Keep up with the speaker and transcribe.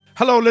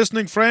Hello,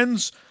 listening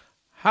friends.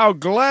 How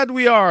glad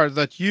we are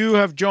that you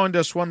have joined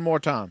us one more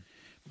time.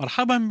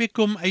 مرحبا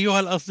بكم أيها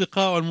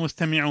الأصدقاء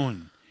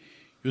والمستمعون.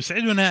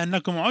 يسعدنا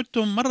أنكم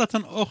عدتم مرة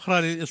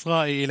أخرى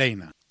للإصغاء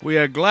إلينا. We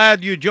are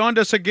glad you joined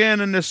us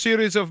again in a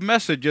series of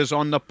messages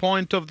on the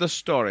point of the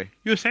story.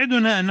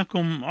 يسعدنا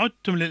أنكم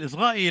عدتم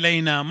للإصغاء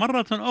إلينا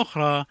مرة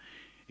أخرى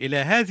إلى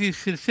هذه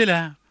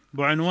السلسلة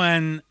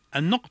بعنوان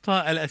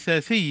النقطة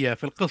الأساسية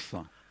في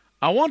القصة.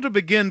 I want to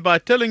begin by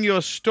telling you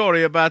a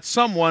story about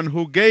someone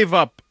who gave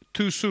up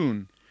too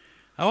soon.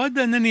 أود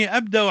أنني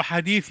أبدأ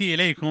حديثي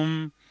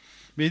إليكم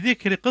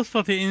بذكر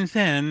قصة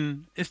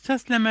إنسان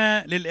استسلم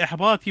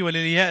للإحباط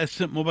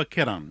ولليأس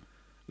مبكرا.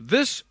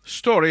 This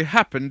story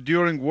happened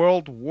during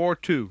World War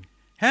II.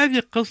 هذه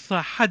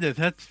القصة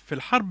حدثت في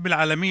الحرب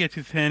العالمية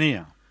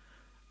الثانية.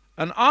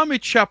 An army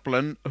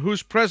chaplain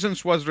whose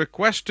presence was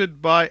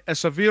requested by a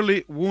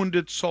severely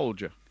wounded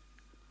soldier.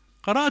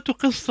 قرأت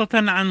قصة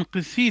عن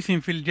قسيس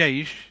في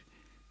الجيش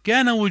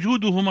كان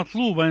وجوده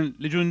مطلوبا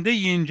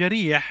لجندي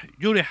جريح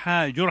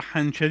جرح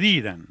جرحا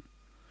شديدا.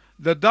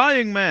 The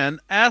dying man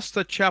asked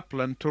the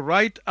chaplain to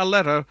write a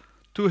letter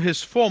to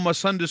his former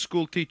Sunday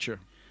school teacher.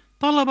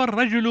 طلب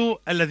الرجل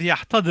الذي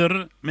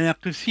يحتضر من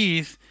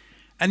القسيس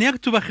أن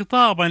يكتب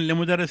خطابا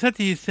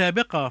لمدرسته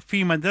السابقة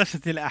في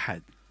مدرسة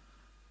الأحد.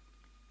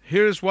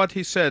 Here's what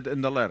he said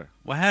in the letter.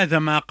 وهذا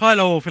ما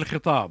قاله في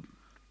الخطاب.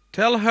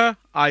 Tell her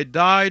I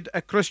died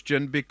a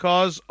Christian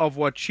because of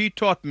what she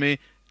taught me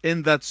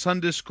in that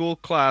Sunday school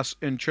class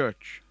in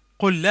church.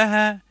 قل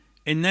لها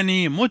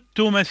إنني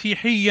مت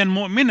مسيحيا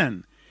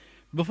مؤمنا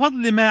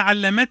بفضل ما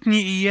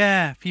علمتني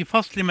إياه في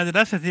فصل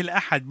مدرسة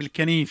الأحد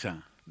بالكنيسة.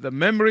 The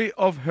memory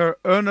of her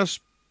earnest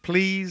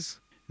pleas,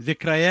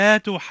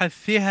 ذكريات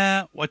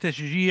حثها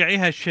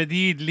وتشجيعها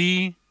الشديد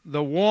لي،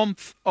 the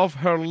warmth of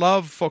her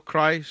love for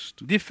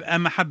Christ, دفء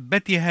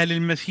محبتها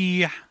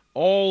للمسيح،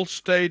 all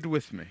stayed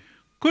with me.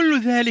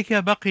 كل ذلك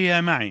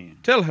بقي معي.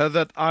 Tell her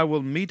that I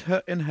will meet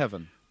her in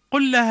heaven.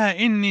 قل لها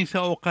إني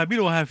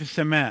سأقابلها في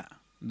السماء.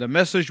 The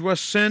message was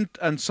sent,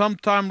 and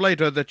sometime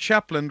later the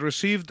chaplain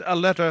received a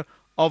letter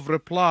of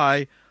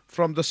reply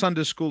from the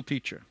Sunday school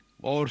teacher.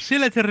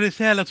 وأرسلت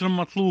الرسالة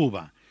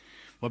المطلوبة،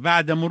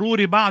 وبعد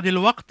مرور بعض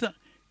الوقت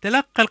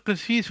تلقى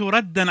القسيس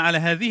ردا على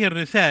هذه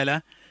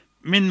الرسالة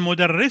من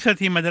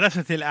مدرسة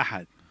مدرسة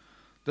الأحد.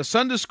 The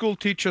Sunday school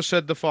teacher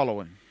said the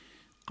following.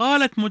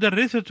 قالت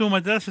مدرسة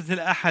مدرسة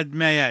الأحد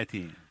ما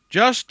يأتي: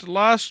 Just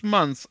last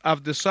month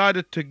I've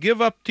decided to give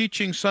up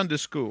teaching Sunday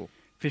school.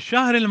 في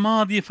الشهر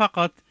الماضي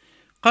فقط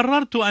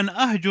قررت أن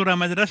أهجر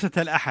مدرسة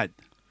الأحد.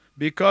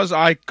 Because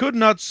I could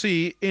not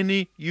see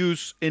any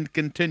use in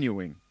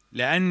continuing.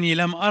 لأني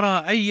لم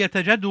أرى أي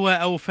جدوى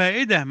أو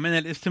فائدة من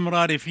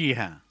الاستمرار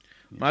فيها.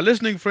 My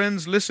listening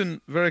friends,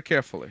 listen very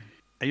carefully.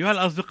 أيها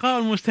الأصدقاء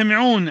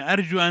المستمعون،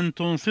 أرجو أن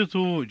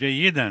تنصتوا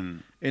جيدا.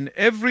 In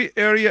every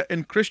area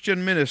in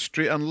Christian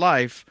ministry and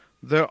life,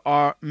 there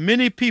are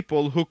many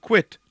people who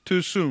quit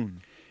too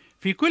soon.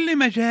 في كل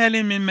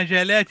مجال من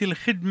مجالات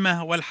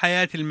الخدمة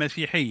والحياة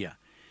المسيحية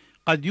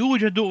قد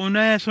يوجد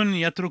أناس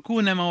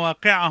يتركون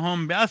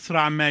مواقعهم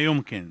بأسرع ما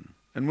يمكن.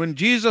 And when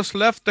Jesus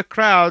left the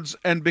crowds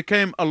and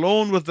became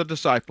alone with the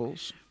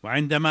disciples,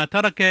 وعندما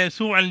ترك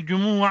يسوع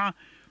الجموع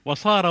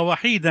وصار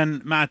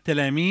وحيدا مع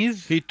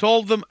التلاميذ، he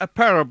told them a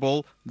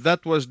parable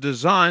that was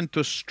designed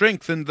to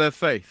strengthen their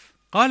faith.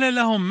 قال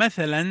لهم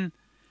مثلا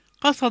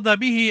قصد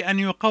به أن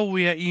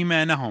يقوي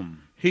إيمانهم.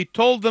 He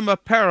told them a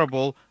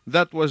parable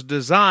that was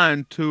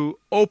designed to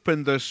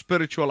open their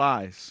spiritual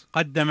eyes.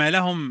 قدم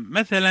لهم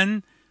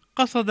مثلا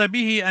قصد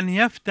به أن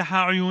يفتح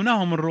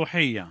عيونهم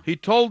الروحية. He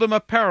told them a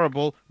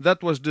parable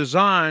that was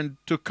designed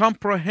to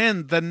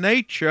comprehend the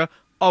nature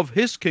of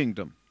his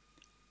kingdom.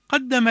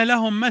 قدم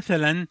لهم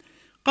مثلا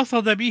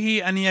قصد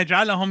به أن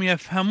يجعلهم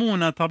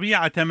يفهمون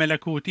طبيعة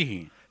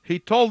ملكوته. He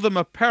told them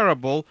a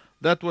parable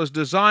that was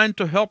designed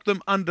to help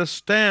them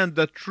understand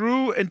the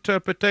true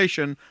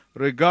interpretation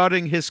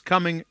regarding his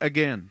coming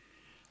again.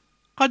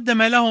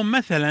 قدم لهم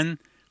مثلا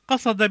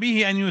قصد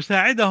به أن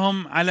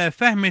يساعدهم على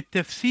فهم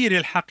التفسير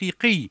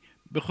الحقيقي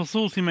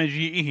بخصوص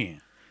مجيئه.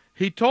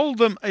 He told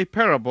them a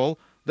parable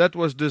that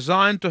was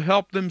designed to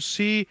help them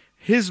see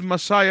his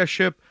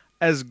messiahship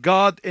as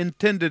God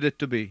intended it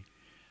to be.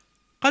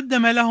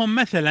 قدم لهم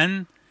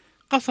مثلا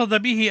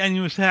قصد به أن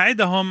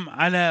يساعدهم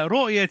على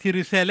رؤية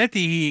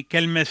رسالته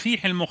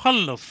كالمسيح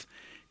المخلص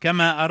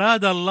كما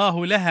أراد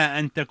الله لها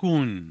أن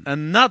تكون.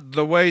 And not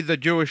the way the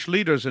Jewish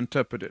leaders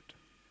interpret it.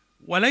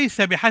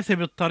 وليس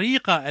بحسب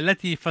الطريقة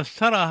التي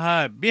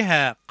فسرها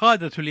بها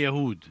قادة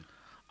اليهود.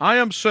 I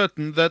am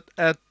certain that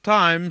at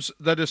times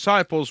the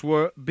disciples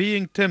were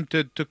being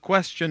tempted to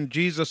question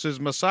Jesus'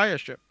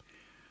 messiahship.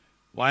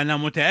 وأنا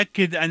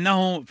متأكد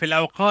أنه في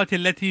الأوقات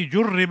التي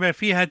جرب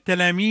فيها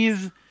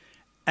التلاميذ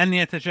أن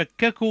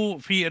يتشككوا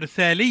في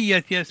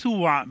إرسالية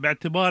يسوع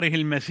باعتباره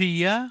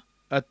المسيا.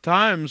 At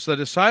times the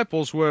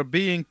disciples were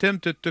being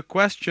tempted to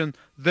question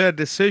their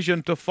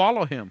decision to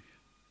follow him.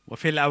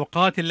 وفي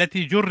الأوقات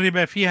التي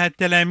جرب فيها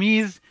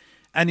التلاميذ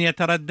أن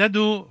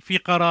يترددوا في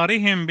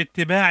قرارهم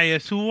باتباع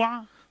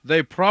يسوع.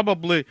 They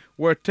probably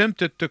were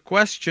tempted to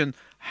question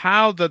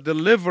how the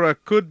deliverer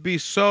could be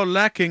so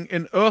lacking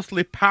in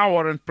earthly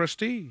power and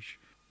prestige.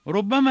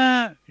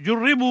 ربما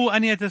جربوا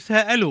أن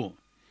يتساءلوا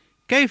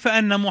كيف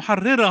أن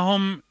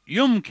محررهم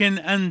يمكن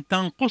أن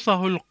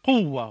تنقصه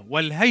القوة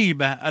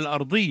والهيبة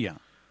الأرضية.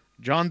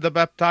 John the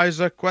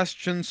Baptizer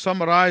question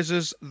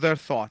summarizes their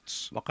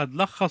thoughts. وقد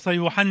لخص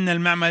يوحنا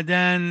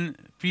المعمدان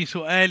في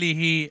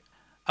سؤاله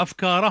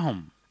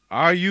أفكارهم.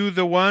 Are you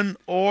the one,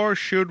 or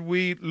should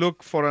we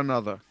look for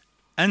another?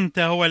 أنت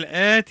هو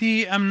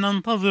الآتي أم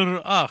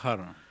ننتظر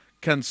آخر؟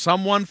 Can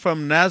someone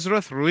from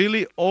Nazareth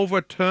really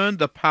overturn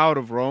the power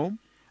of Rome?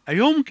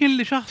 أيمكن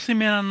لشخص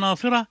من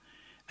الناصرة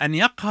أن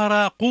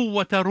يقهر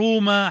قوة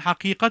روما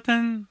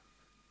حقيقة؟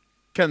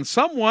 Can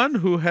someone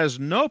who has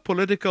no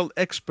political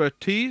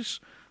expertise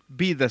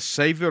be the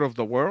savior of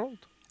the world?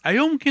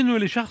 أيمكن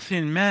لشخص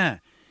ما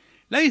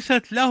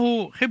ليست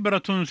له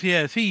خبرة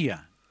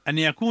سياسية أن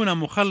يكون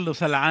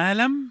مخلص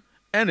العالم؟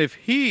 And if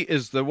he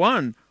is the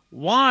one,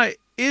 why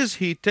is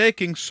he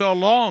taking so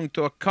long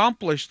to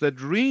accomplish the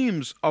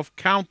dreams of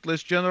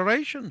countless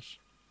generations?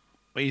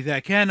 وإذا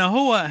كان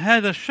هو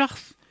هذا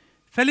الشخص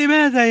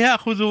فلماذا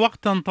يأخذ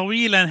وقتا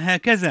طويلا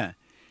هكذا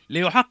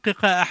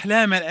ليحقق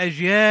أحلام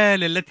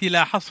الأجيال التي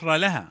لا حصر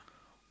لها؟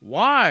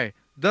 Why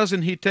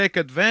doesn't he take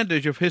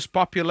advantage of his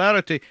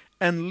popularity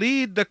and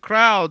lead the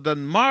crowd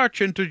and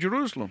march into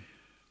Jerusalem?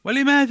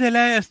 ولماذا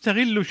لا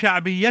يستغل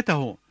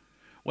شعبيته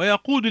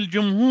ويقود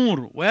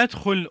الجمهور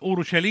ويدخل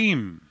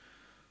أورشليم؟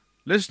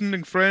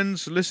 Listening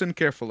friends, listen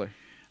carefully.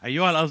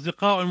 أيها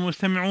الأصدقاء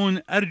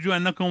المستمعون، أرجو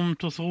أنكم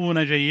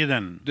تصغون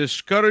جيدا.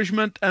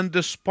 Discouragement and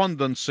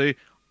despondency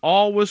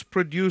always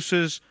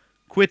produces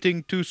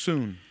quitting too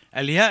soon.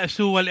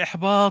 اليأس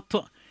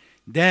والإحباط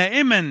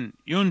دائما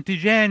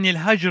ينتجان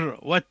الهجر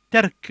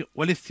والترك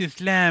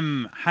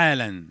والاستسلام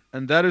حالا.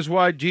 And that is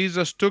why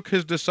Jesus took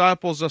his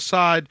disciples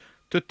aside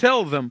to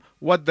tell them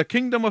what the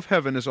kingdom of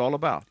heaven is all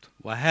about.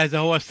 وهذا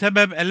هو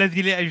السبب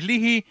الذي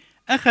لأجله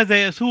أخذ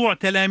يسوع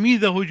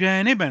تلاميذه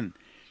جانبا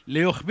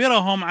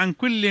ليخبرهم عن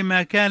كل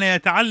ما كان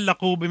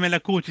يتعلق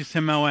بملكوت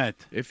السماوات.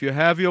 If you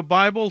have your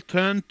Bible,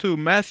 turn to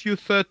Matthew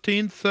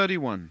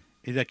 13:31.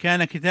 إذا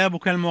كان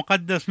كتابك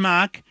المقدس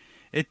معك،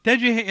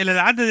 اتجه إلى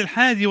العدد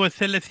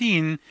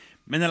 31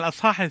 من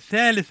الأصحاح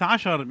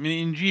 13 من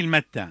إنجيل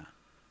متى.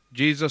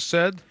 Jesus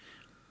said,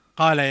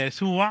 قال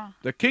يسوع: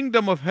 "The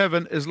kingdom of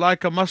heaven is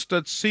like a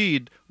mustard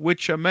seed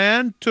which a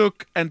man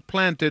took and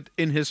planted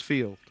in his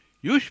field."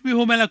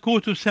 يشبه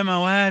ملكوت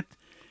السماوات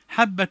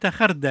حبة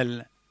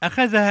خردل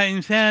أخذها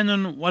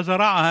إنسان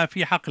وزرعها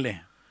في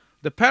حقله.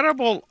 The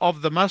parable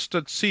of the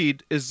mustard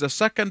seed is the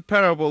second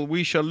parable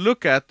we shall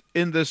look at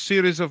in this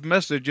series of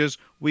messages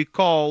we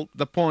call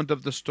the point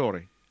of the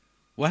story.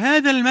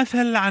 وهذا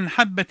المثل عن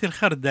حبة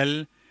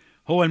الخردل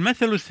هو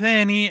المثل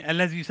الثاني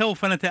الذي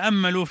سوف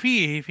نتأمل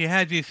فيه في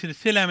هذه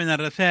السلسلة من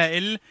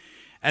الرسائل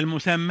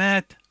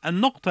المسماة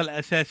النقطة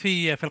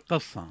الأساسية في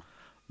القصة.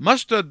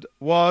 Mustard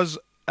was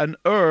an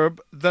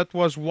herb that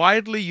was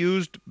widely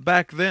used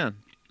back then.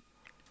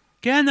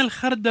 كان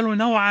الخردل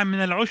نوعا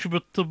من العشب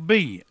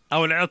الطبي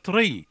أو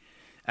العطري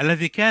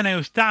الذي كان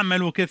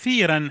يستعمل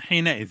كثيرا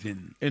حينئذ.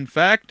 In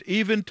fact,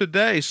 even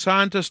today,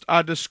 scientists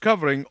are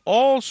discovering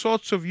all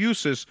sorts of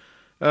uses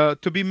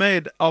to be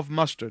made of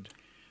mustard.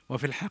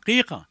 وفي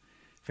الحقيقة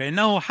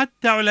فإنه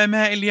حتى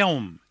علماء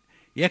اليوم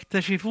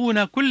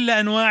يكتشفون كل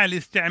أنواع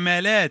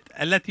الاستعمالات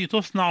التي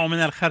تصنع من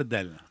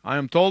الخردل. I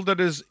am told that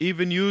it is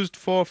even used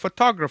for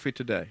photography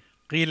today.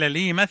 قيل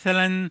لي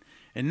مثلا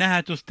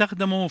إنها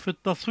تستخدم في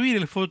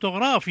التصوير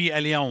الفوتوغرافي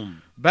اليوم.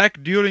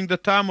 Back during the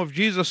time of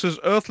Jesus'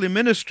 earthly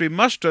ministry,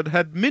 mustard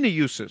had many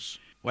uses.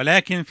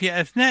 ولكن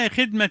في أثناء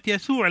خدمة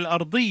يسوع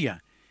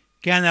الأرضية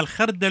كان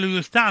الخردل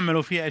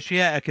يستعمل في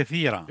أشياء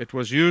كثيرة. It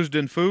was used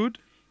in food.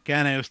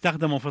 كان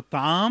يستخدم في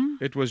الطعام.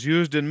 It was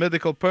used in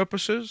medical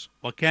purposes.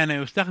 وكان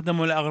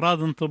يستخدم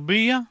لأغراض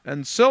طبية.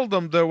 And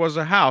seldom there was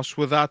a house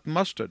without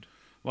mustard.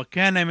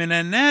 وكان من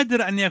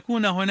النادر أن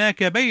يكون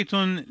هناك بيت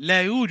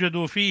لا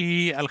يوجد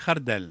فيه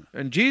الخردل.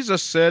 And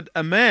Jesus said,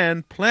 a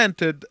man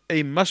planted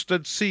a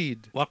mustard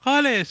seed.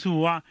 وقال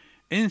يسوع: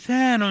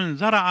 إنسان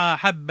زرع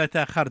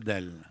حبة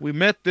خردل. We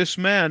met this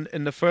man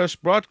in the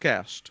first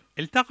broadcast.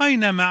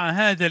 التقينا مع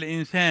هذا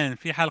الإنسان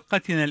في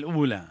حلقتنا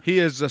الأولى. He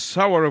is the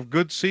sower of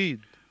good seed.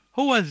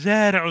 هو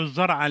الزارع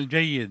الزرع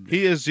الجيد.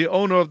 He is the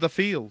owner of the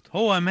field.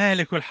 هو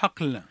مالك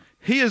الحقل.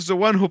 He is the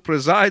one who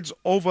presides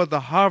over the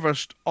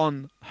harvest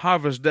on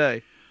harvest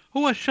day.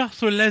 هو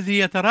الشخص الذي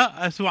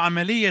يترأس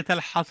عملية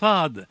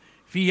الحصاد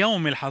في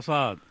يوم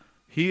الحصاد.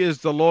 He is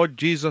the Lord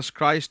Jesus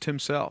Christ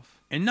himself.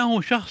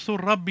 إنه شخص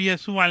الرب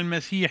يسوع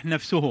المسيح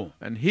نفسه.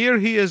 And here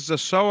he is the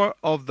sower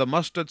of the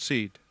mustard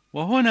seed.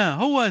 وهنا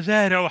هو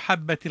زارع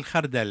حبة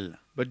الخردل.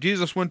 But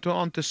Jesus went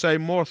on to say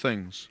more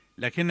things.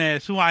 لكن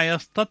يسوع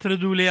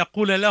يستطرد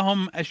ليقول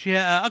لهم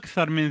أشياء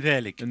أكثر من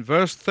ذلك. In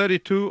verse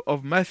 32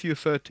 of Matthew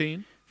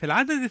 13, في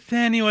العدد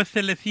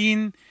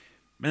 32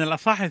 من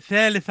الأصحاح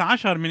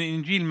 13 من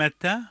إنجيل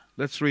متى.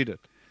 let's read it.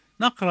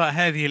 نقرأ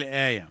هذه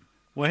الآية: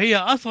 وهي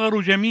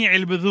أصغر جميع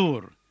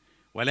البذور،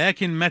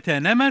 ولكن متى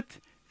نمت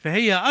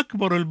فهي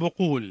أكبر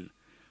البقول،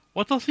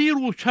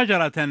 وتصير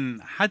شجرة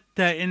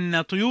حتى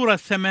إن طيور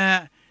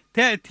السماء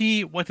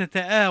تأتي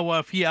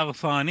وتتآوى في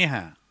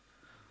أغصانها.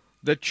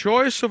 The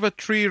choice of a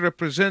tree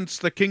represents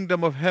the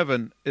kingdom of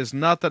heaven is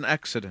not an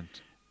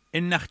accident.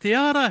 إن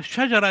اختيار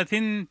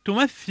شجرة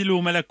تمثل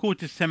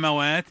ملكوت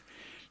السماوات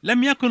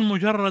لم يكن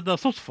مجرد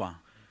صدفة.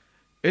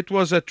 It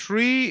was a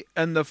tree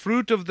and the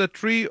fruit of the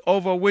tree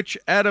over which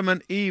Adam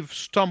and Eve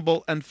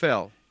stumbled and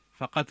fell.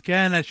 فقد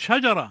كانت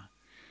شجرة،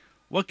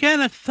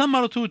 وكانت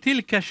ثمرة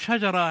تلك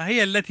الشجرة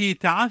هي التي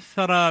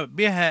تعثر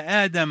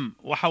بها آدم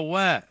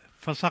وحواء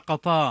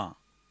فسقطا.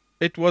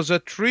 It was a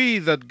tree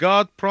that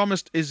God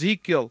promised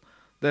Ezekiel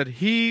that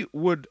he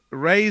would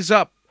raise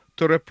up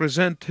to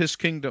represent his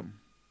kingdom.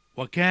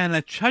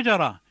 وكانت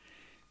شجرة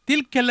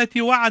تلك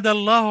التي وعد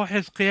الله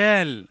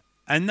حزقيال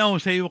أنه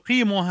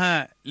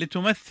سيقيمها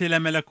لتمثل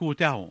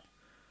ملكوته.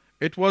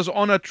 It was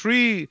on a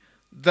tree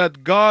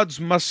that God's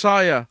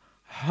Messiah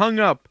hung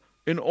up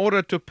in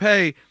order to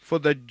pay for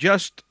the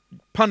just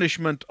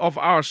punishment of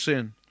our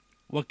sin.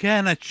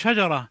 وكانت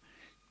شجرة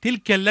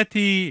تلك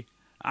التي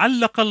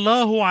علق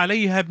الله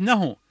عليها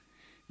ابنه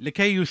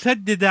لكي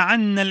يسدد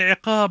عنا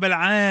العقاب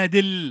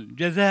العادل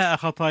جزاء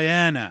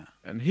خطايانا.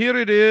 And here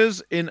it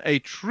is in a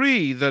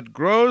tree that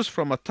grows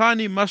from a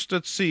tiny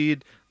mustard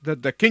seed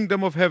that the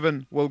kingdom of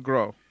heaven will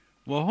grow.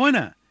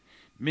 وهنا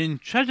من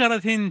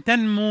شجرة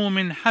تنمو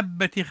من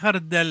حبة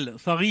خردل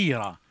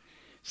صغيرة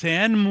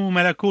سينمو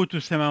ملكوت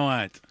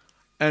السماوات.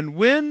 And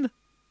when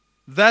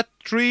that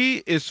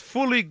tree is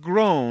fully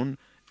grown,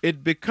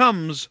 it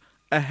becomes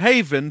a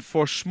haven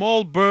for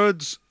small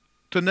birds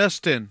to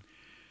nest in.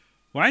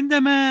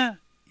 وعندما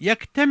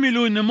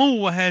يكتمل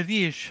نمو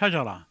هذه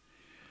الشجرة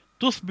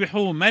تصبح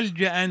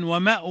ملجأ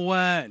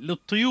ومأوى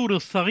للطيور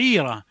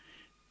الصغيرة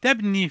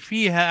تبني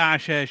فيها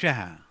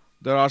أعشاشها.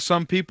 There are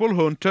some people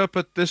who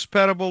interpret this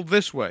parable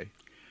this way.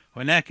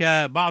 هناك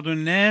بعض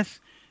الناس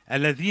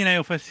الذين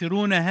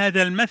يفسرون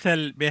هذا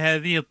المثل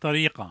بهذه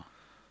الطريقة.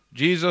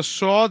 Jesus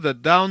saw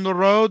that down the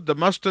road the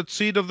mustard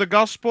seed of the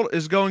gospel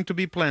is going to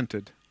be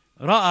planted.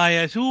 رأى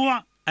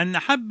يسوع أن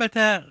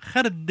حبة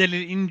خردل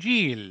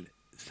الإنجيل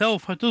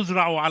سوف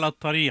تزرع على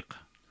الطريق.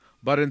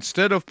 But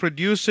instead of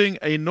producing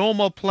a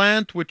normal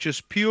plant which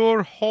is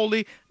pure,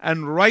 holy,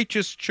 and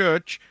righteous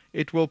church,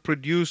 it will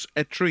produce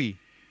a tree.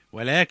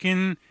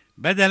 ولكن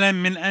بدلا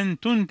من أن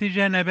تنتج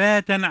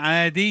نباتا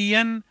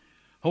عاديا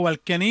هو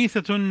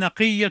الكنيسة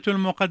النقية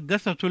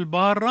المقدسة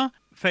البارة،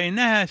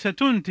 فإنها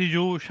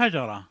ستنتج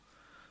شجرة.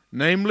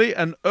 Namely,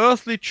 an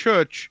earthly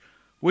church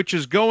which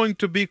is going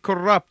to be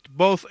corrupt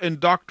both in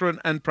doctrine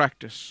and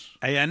practice.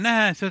 أي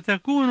أنها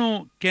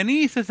ستكون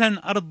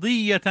كنيسة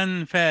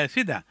أرضية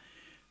فاسدة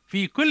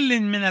في كل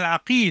من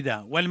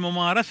العقيدة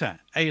والممارسة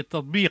أي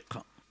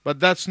التطبيق. But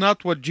that's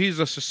not what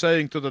Jesus is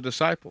saying to the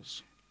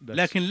disciples.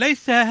 لكن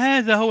ليس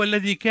هذا هو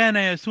الذي كان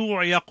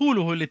يسوع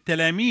يقوله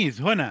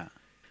للتلاميذ هنا.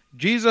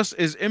 Jesus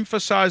is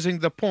emphasizing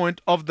the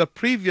point of the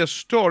previous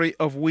story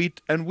of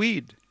wheat and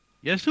weed.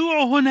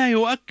 يسوع هنا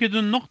يؤكد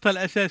النقطة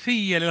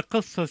الأساسية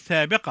للقصة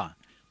السابقة،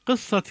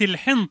 قصة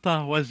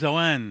الحنطة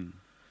والزوان.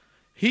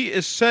 He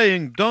is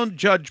saying, don't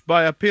judge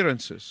by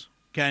appearances.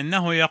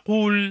 كأنه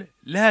يقول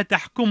لا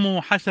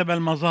تحكموا حسب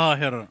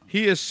المظاهر.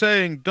 He is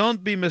saying,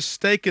 don't be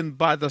mistaken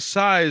by the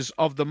size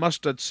of the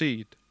mustard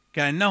seed.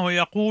 كأنه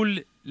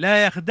يقول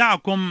لا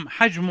يخدعكم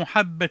حجم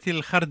حبة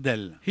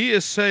الخردل. He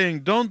is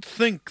saying, don't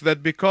think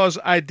that because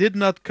I did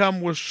not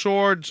come with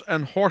swords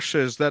and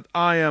horses that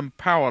I am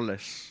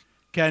powerless.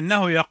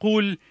 كأنه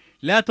يقول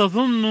لا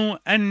تظنوا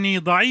أني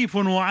ضعيف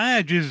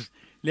وعاجز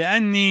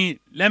لأني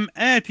لم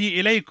آتي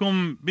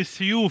إليكم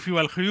بالسيوف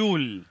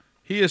والخيول.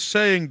 He is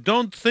saying,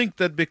 don't think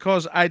that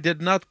because I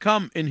did not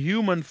come in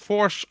human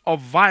force of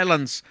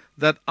violence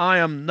that I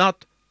am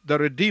not the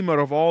Redeemer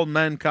of all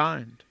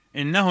mankind.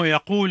 إنه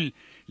يقول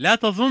لا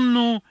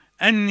تظنوا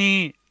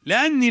أني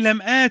لأني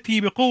لم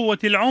آتي بقوة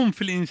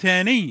العنف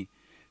الإنساني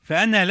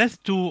فأنا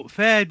لست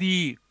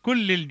فادي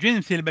كل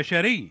الجنس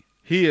البشري.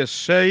 He is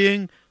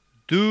saying,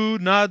 do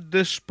not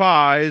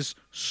despise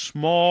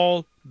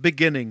small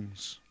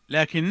beginnings.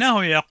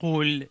 لكنه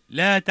يقول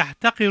لا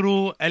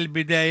تحتقروا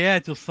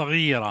البدايات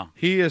الصغيرة.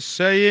 He is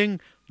saying,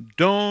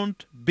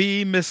 don't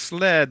be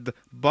misled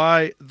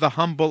by the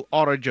humble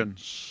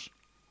origins.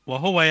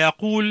 وهو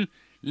يقول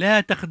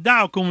لا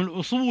تخدعكم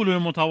الأصول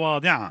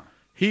المتواضعة.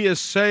 He is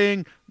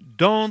saying,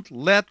 don't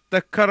let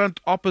the current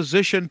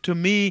opposition to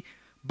me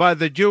by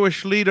the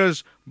Jewish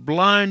leaders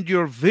blind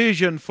your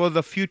vision for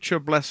the future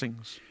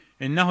blessings.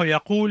 إنه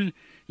يقول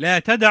لا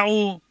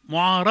تدعوا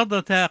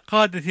معارضة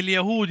قادة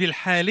اليهود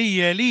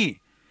الحالية لي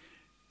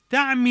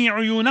تعمي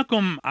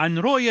عيونكم عن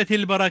رؤية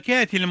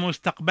البركات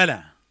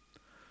المستقبلة.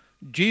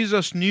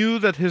 Jesus knew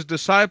that his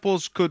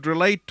disciples could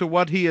relate to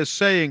what he is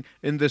saying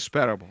in this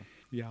parable.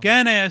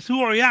 كان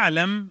يسوع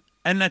يعلم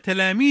أن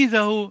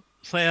تلاميذه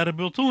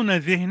سيربطون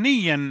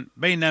ذهنيا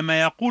بين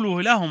ما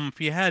يقوله لهم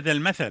في هذا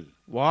المثل.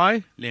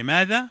 Why?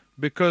 لماذا؟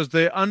 Because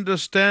they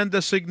understand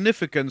the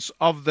significance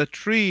of the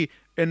tree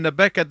in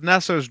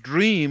Nebuchadnezzar's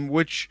dream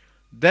which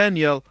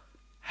Daniel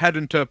had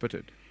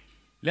interpreted.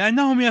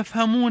 لأنهم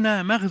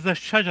يفهمون مغزى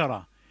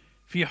الشجرة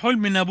في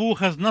حلم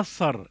نبوخذ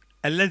نصر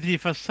الذي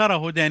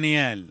فسره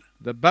دانيال.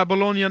 The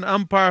Babylonian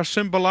Empire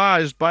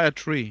symbolized by a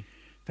tree.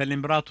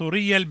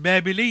 فالإمبراطورية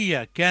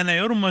البابلية كان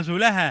يرمز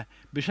لها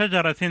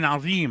بشجرة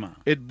عظيمة.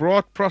 It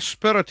brought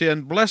prosperity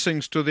and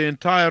blessings to the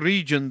entire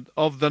region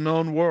of the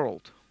known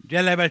world.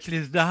 جلبت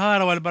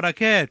الازدهار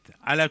والبركات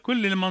على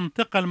كل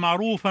المنطقة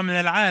المعروفة من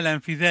العالم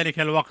في ذلك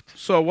الوقت.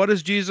 So what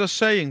is Jesus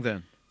saying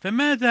then?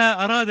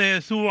 فماذا أراد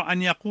يسوع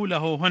أن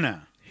يقوله هنا؟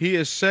 He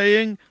is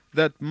saying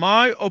that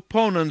my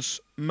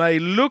opponents may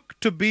look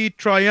to be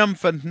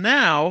triumphant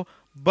now,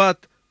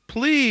 but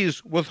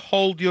please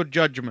withhold your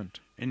judgment.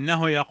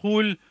 إنه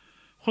يقول: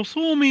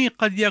 خصومي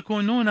قد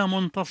يكونون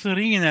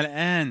منتصرين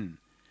الآن،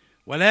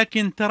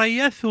 ولكن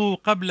تريثوا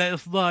قبل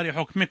إصدار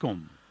حكمكم.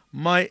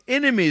 My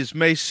enemies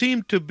may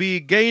seem to be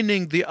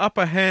gaining the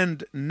upper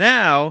hand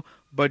now,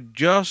 but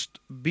just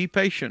be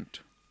patient.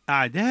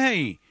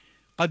 أعدائي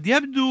قد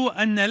يبدو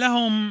أن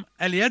لهم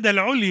اليد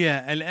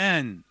العليا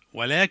الآن،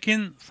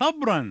 ولكن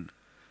صبرا.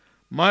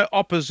 My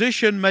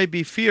opposition may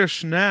be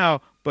fierce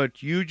now,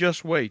 but you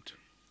just wait.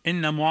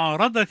 إن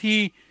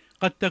معارضتي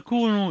قد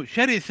تكون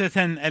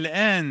شرسة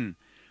الآن،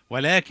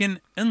 ولكن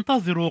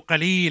انتظروا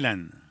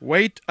قليلا.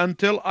 Wait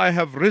until I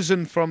have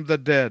risen from the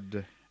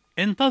dead,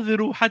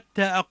 انتظروا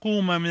حتى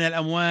أقوم من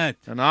الأموات،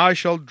 and I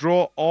shall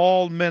draw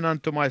all men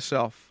unto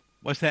myself.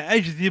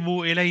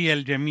 وسأجذب إلي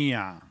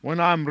الجميع. When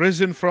I am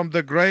risen from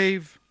the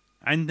grave,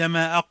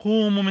 عندما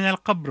أقوم من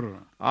القبر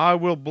I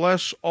will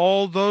bless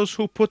all those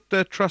who put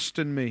their trust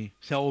in me.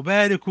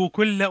 سأبارك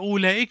كل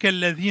أولئك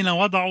الذين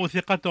وضعوا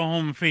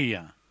ثقتهم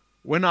في.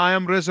 When I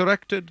am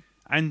resurrected,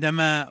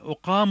 عندما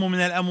أقام من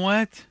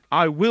الأموات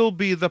I will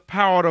be the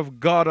power of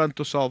God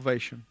unto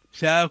salvation.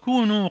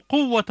 سأكون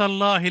قوة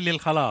الله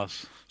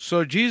للخلاص.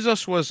 So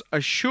Jesus was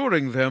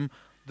assuring them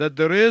that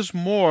there is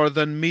more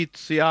than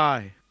meets the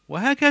eye.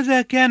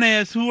 وهكذا كان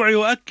يسوع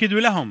يؤكد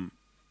لهم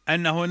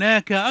أن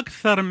هناك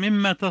أكثر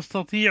مما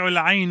تستطيع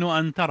العين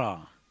أن ترى.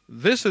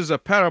 This is a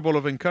parable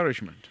of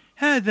encouragement.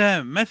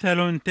 هذا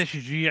مثل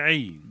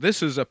تشجيعي.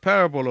 This is a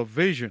parable of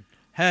vision.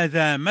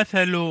 هذا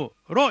مثل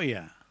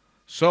رؤية.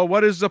 So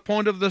what is the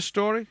point of the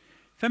story?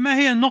 فما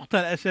هي النقطة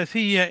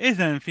الأساسية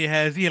إذن في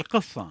هذه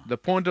القصة؟ The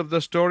point of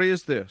the story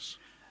is this.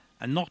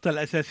 النقطة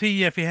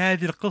الأساسية في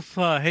هذه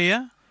القصة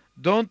هي: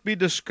 Don't be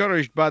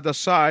discouraged by the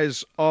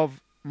size of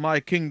my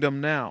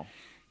kingdom now.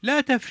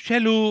 لا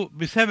تفشلوا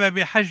بسبب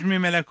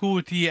حجم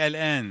ملكوتي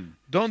الآن.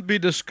 Don't be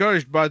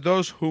discouraged by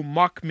those who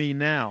mock me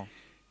now.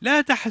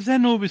 لا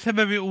تحزنوا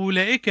بسبب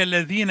أولئك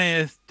الذين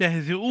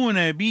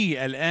يستهزئون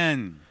بي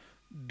الآن.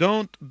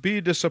 Don't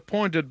be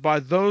disappointed by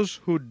those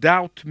who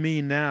doubt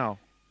me now.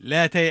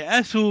 لا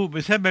تيأسوا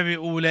بسبب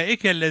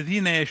أولئك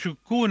الذين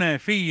يشكون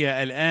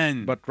في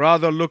الآن. But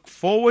rather look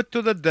forward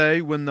to the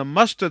day when the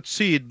mustard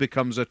seed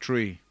becomes a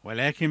tree.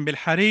 ولكن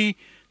بالحري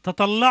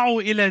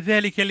تطلعوا إلى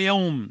ذلك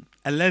اليوم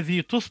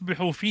الذي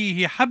تصبح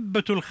فيه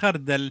حبة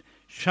الخردل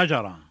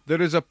شجرة.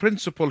 There is a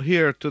principle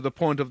here to the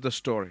point of the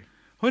story.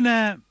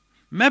 هنا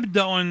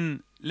مبدأ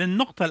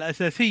للنقطة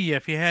الأساسية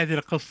في هذه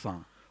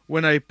القصة.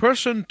 When a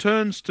person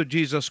turns to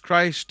Jesus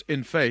Christ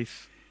in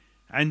faith,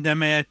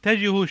 عندما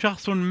يتجه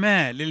شخص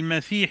ما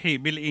للمسيح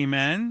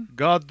بالإيمان،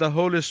 God the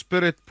Holy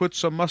Spirit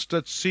puts a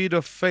mustard seed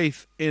of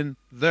faith in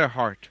their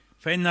heart.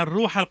 فإن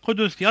الروح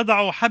القدس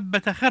يضع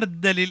حبة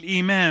خردل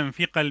الإيمان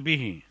في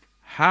قلبه.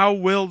 How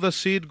will the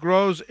seed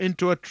grows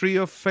into a tree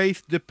of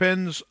faith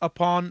depends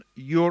upon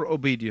your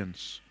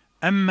obedience.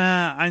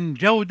 أما عن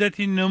جودة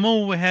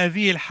النمو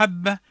هذه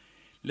الحبة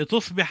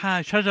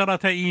لتصبح شجرة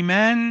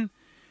إيمان،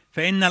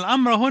 فإن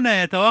الأمر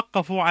هنا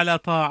يتوقف على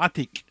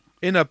طاعتك.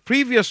 In a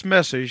previous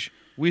message,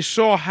 we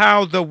saw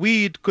how the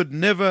weed could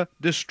never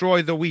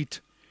destroy the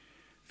wheat.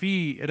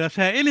 في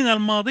رسائلنا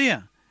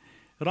الماضية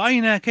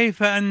رأينا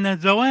كيف أن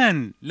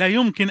الزوان لا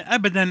يمكن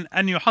أبدا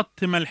أن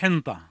يحطم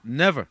الحنطة.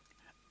 Never.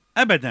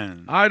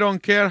 أبدا. I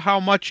don't care how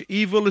much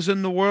evil is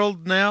in the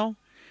world now.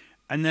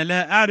 أنا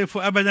لا أعرف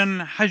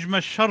أبدا حجم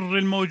الشر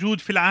الموجود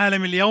في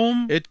العالم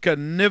اليوم. It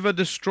can never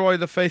destroy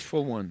the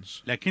faithful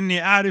ones.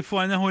 لكني أعرف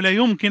أنه لا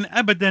يمكن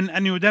أبدا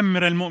أن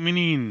يدمر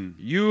المؤمنين.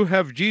 You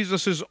have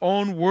Jesus'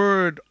 own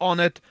word on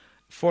it,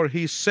 for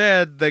he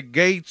said the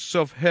gates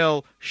of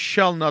hell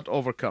shall not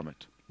overcome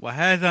it.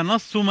 وهذا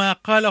نص ما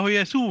قاله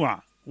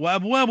يسوع: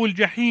 وأبواب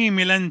الجحيم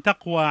لن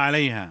تقوى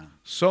عليها.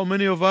 So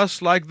many of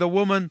us, like the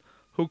woman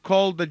who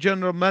called the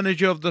general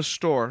manager of the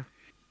store,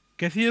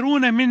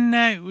 كثيرون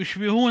منا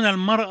يشبهون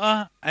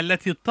المرأة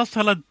التي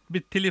اتصلت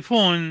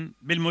بالتليفون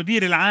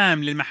بالمدير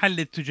العام للمحل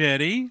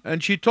التجاري،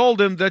 and she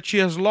told him that she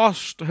has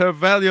lost her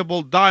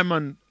valuable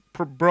diamond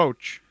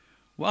brooch.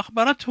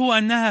 وأخبرته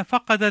أنها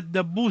فقدت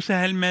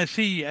دبوسها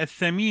الماسي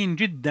الثمين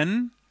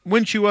جدا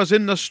When she was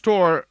in the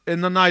store in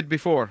the night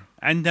before.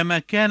 عندما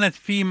كانت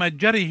في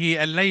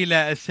متجره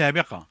الليلة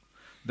السابقة.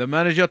 The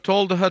manager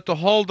told her to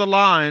hold the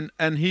line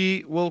and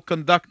he will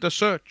conduct a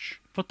search.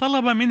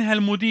 فطلب منها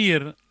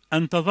المدير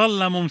أن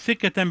تظل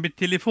ممسكة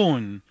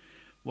بالتليفون،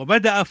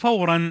 وبدأ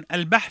فورا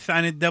البحث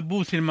عن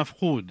الدبوس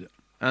المفقود.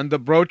 And the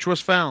brooch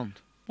was found.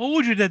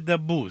 ووجد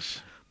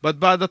الدبوس. But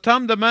by the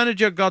time the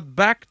manager got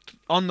back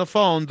on the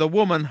phone, the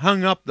woman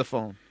hung up the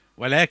phone.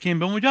 ولكن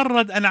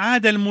بمجرد أن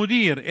عاد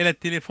المدير إلى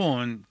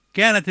التليفون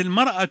كانت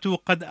المرأة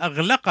قد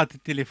أغلقت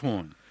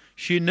التليفون.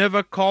 She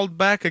never called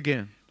back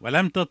again.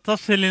 ولم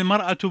تتصل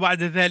المرأة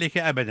بعد ذلك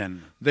أبدا.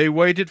 They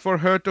waited for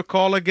her to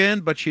call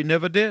again, but she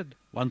never did.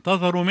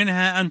 وانتظروا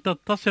منها أن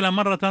تتصل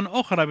مرة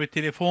أخرى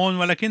بالتليفون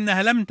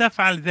ولكنها لم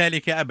تفعل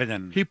ذلك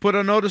أبدا. He put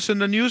a notice in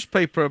the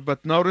newspaper,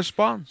 but no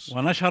response.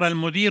 ونشر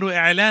المدير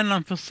إعلانا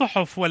في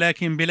الصحف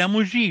ولكن بلا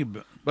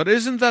مجيب. But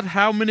isn't that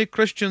how many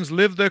Christians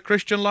live their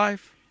Christian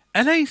life?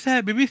 أليس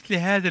بمثل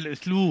هذا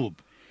الأسلوب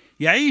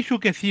يعيش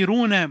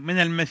كثيرون من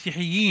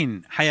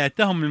المسيحيين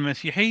حياتهم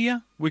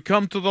المسيحية؟ We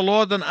come to the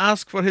Lord and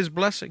ask for His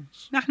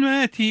blessings. نحن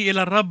نأتي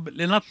إلى الرب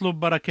لنطلب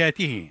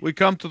بركاته. We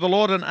come to the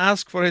Lord and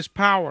ask for His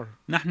power.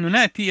 نحن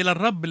نأتي إلى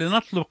الرب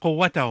لنطلب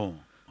قوته.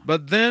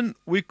 But then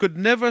we could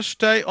never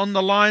stay on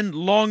the line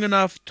long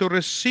enough to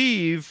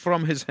receive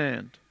from His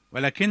hand.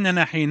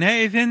 ولكننا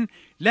حينئذ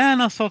لا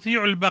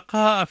نستطيع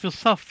البقاء في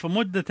الصف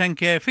مدة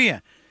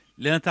كافية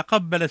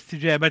لنتقبل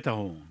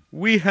استجابته.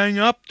 We hang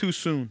up too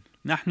soon.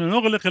 نحن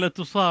نغلق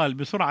الاتصال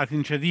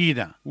بسرعة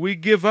شديدة. We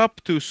give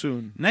up too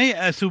soon.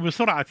 نيأس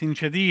بسرعة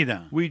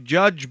شديدة. We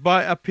judge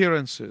by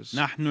appearances.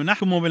 نحن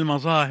نحكم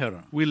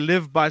بالمظاهر. We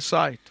live by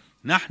sight.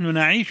 نحن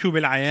نعيش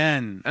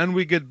بالعيان. And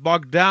we get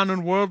bogged down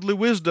in worldly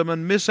wisdom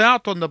and miss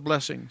out on the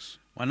blessings.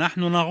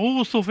 ونحن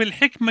نغوص في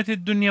الحكمة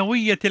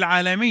الدنيوية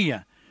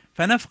العالمية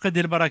فنفقد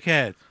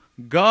البركات.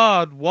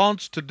 God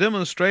wants to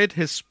demonstrate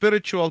His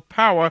spiritual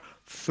power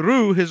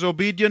through His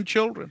obedient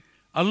children.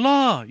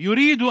 الله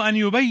يريد أن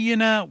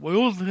يبين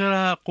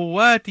ويظهر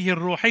قواته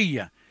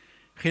الروحية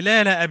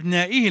خلال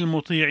أبنائه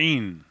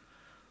المطيعين.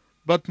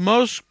 But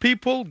most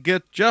people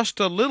get just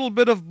a little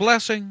bit of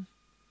blessing.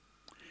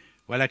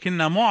 ولكن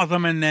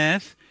معظم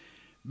الناس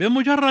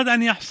بمجرد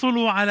أن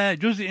يحصلوا على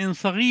جزء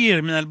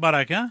صغير من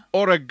البركة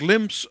Or a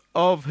glimpse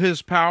of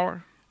His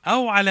power.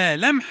 أو على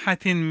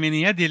لمحة من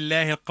يد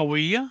الله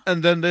القوية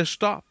And then they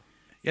stop.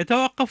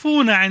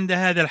 يتوقفون عند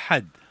هذا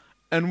الحد.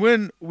 And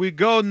when we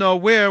go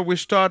nowhere, we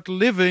start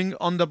living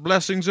on the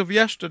blessings of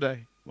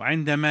yesterday.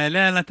 وعندما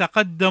لا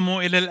نتقدم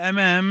إلى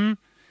الأمام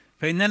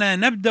فإننا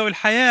نبدأ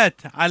الحياة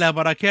على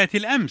بركات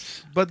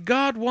الأمس. But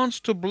God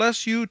wants to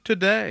bless you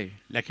today.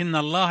 لكن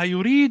الله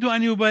يريد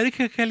أن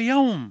يباركك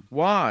اليوم.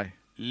 Why?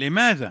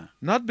 لماذا؟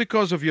 Not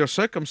because of your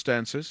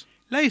circumstances,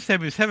 ليس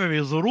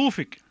بسبب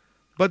ظروفك،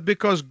 but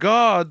because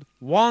God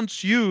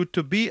wants you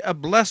to be a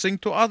blessing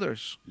to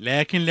others.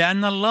 لكن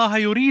لأن الله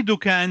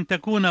يريدك أن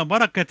تكون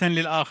بركة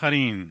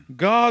للآخرين.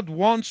 God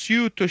wants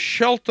you to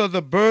shelter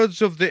the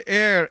birds of the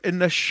air in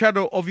the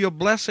shadow of your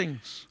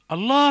blessings.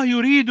 الله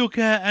يريدك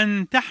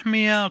أن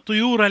تحمي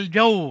طيور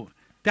الجو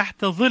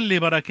تحت ظل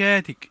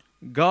بركاتك.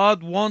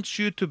 God wants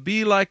you to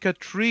be like a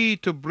tree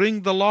to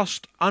bring the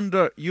lost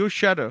under your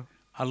shadow.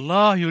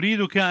 الله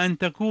يريدك أن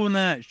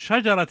تكون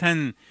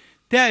شجرة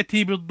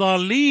تأتي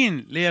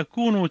بالضالين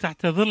ليكونوا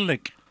تحت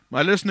ظلك.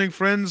 My listening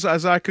friends,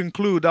 as I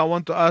conclude, I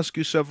want to ask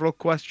you several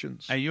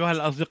questions. أيها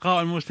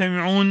الأصدقاء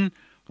المستمعون،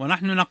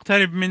 ونحن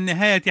نقترب من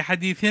نهاية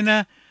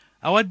حديثنا،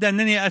 أود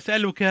أنني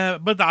أسألك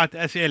بضعة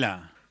أسئلة.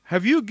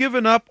 Have you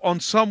given up on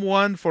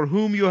someone for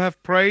whom you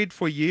have prayed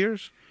for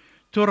years?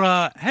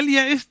 ترى هل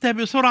يئست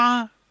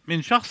بسرعة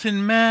من شخص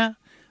ما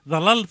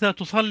ظللت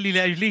تصلي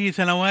لأجله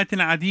سنوات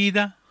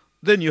عديدة؟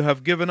 Then you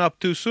have given up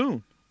too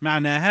soon.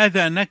 معنى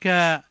هذا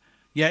أنك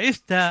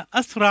يئست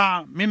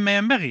أسرع مما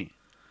ينبغي.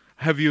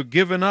 Have you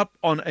given up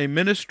on a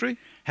ministry?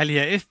 هل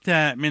يئست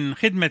من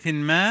خدمة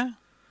ما؟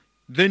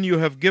 Then you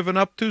have given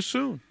up too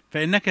soon.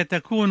 فإنك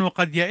تكون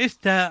قد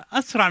يئست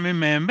أسرع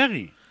مما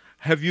ينبغي.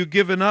 Have you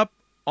given up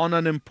on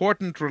an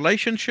important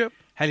relationship?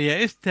 هل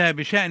يئست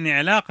بشأن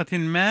علاقة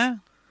ما؟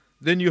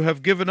 Then you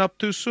have given up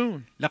too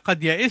soon.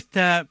 لقد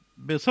يئست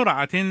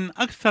بسرعة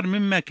أكثر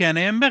مما كان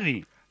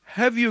ينبغي.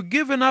 Have you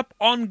given up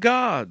on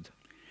God?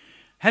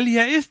 هل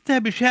يئست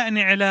بشأن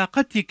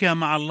علاقتك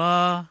مع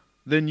الله؟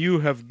 Then you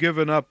have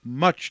given up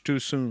much too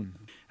soon.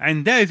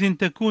 عندئذ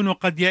تكون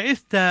قد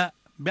يئست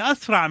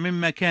بأسرع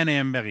مما كان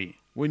ينبغي.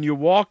 When you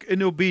walk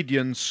in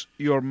obedience,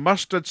 your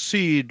mustard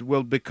seed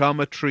will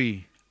become a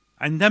tree.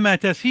 عندما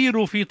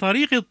تسير في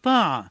طريق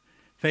الطاعة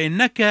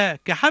فإنك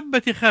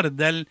كحبة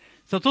خردل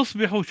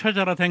ستصبح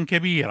شجرة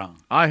كبيرة.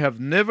 I have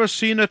never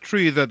seen a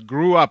tree that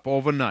grew up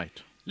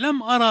overnight.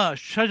 لم أرى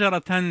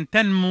شجرة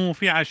تنمو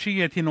في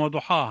عشية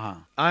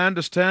وضحاها. I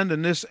understand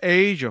in this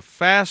age of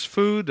fast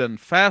food and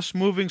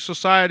fast-moving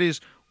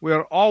societies, we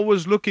are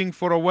always looking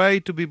for a way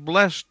to be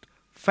blessed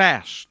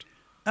fast.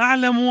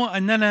 أعلم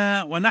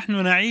أننا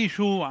ونحن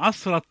نعيش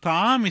عصر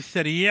الطعام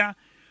السريع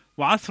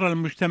وعصر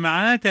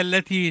المجتمعات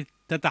التي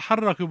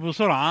تتحرك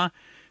بسرعة،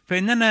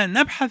 فإننا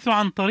نبحث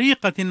عن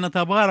طريقة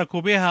نتبارك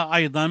بها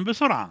أيضا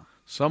بسرعة.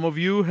 Some of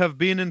you have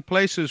been in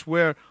places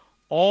where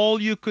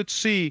all you could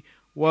see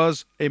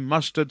was a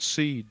mustard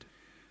seed.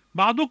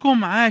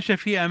 بعضكم عاش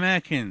في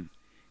أماكن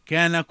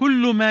كان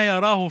كل ما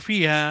يراه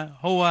فيها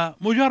هو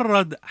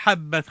مجرد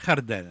حبة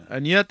خردل.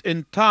 And yet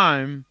in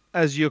time,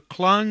 as you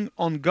clung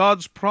on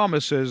God's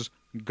promises,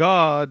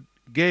 God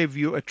gave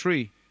you a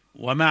tree.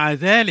 ومع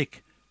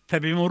ذلك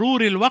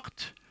فبمرور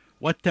الوقت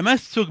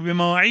والتمسك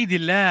بمواعيد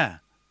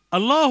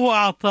الله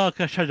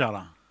أعطاك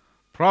شجرة.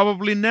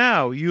 Probably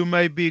now you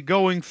may be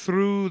going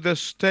through the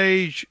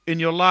stage in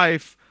your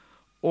life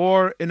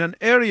or in an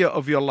area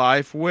of your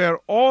life where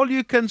all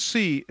you can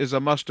see is a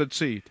mustard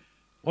seed.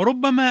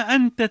 وربما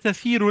أنت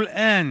تسير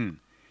الآن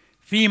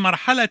في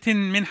مرحلة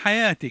من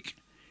حياتك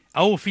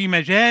أو في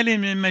مجال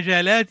من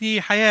مجالات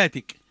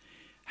حياتك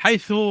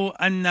حيث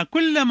أن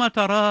كل ما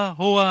تراه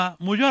هو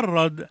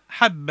مجرد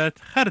حبة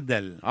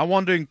خردل. I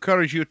want to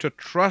encourage you to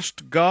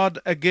trust God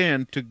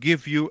again to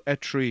give you a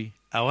tree.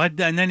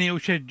 أود أنني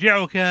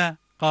أشجعك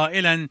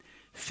قائلا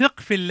ثق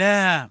في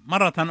الله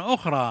مرة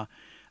أخرى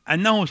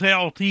أنه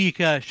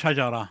سيعطيك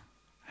شجرة.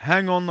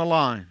 Hang on the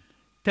line.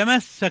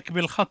 تمسك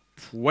بالخط.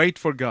 Wait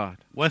for God.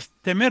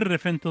 واستمر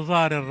في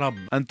انتظار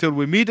الرب. Until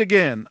we meet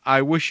again,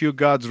 I wish you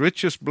God's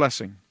richest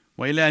blessing.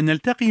 وإلى أن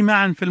نلتقي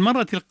معا في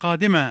المرة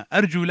القادمة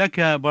أرجو لك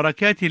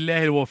بركات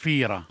الله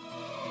الوفيرة.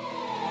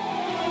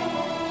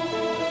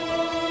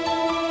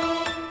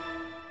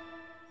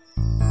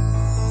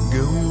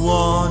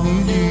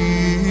 جوعني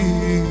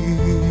ليك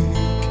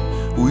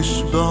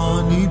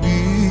واشبعني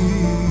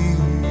بيك،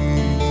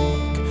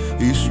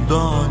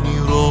 اشبعني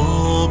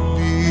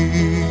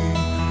ربي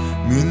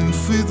من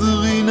فض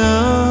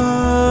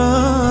غناك،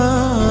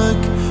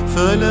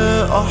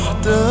 فلا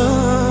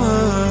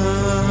أحتاج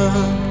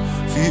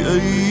في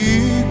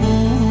أي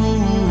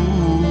جوع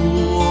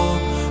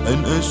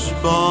أن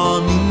أشبع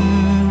من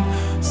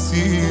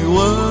سواك،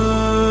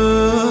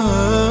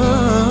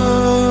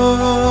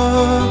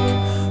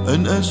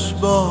 أن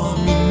أشبع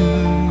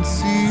من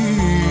سواك.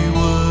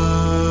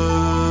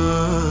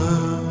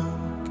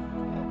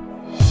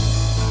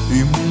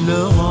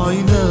 املأ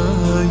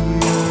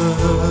عيني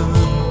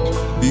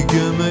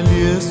بجمال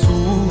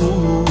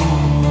يسوع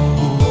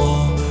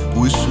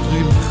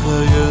واشغل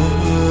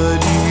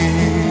خيالي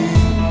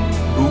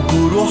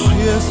بجروح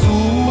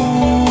يسوع.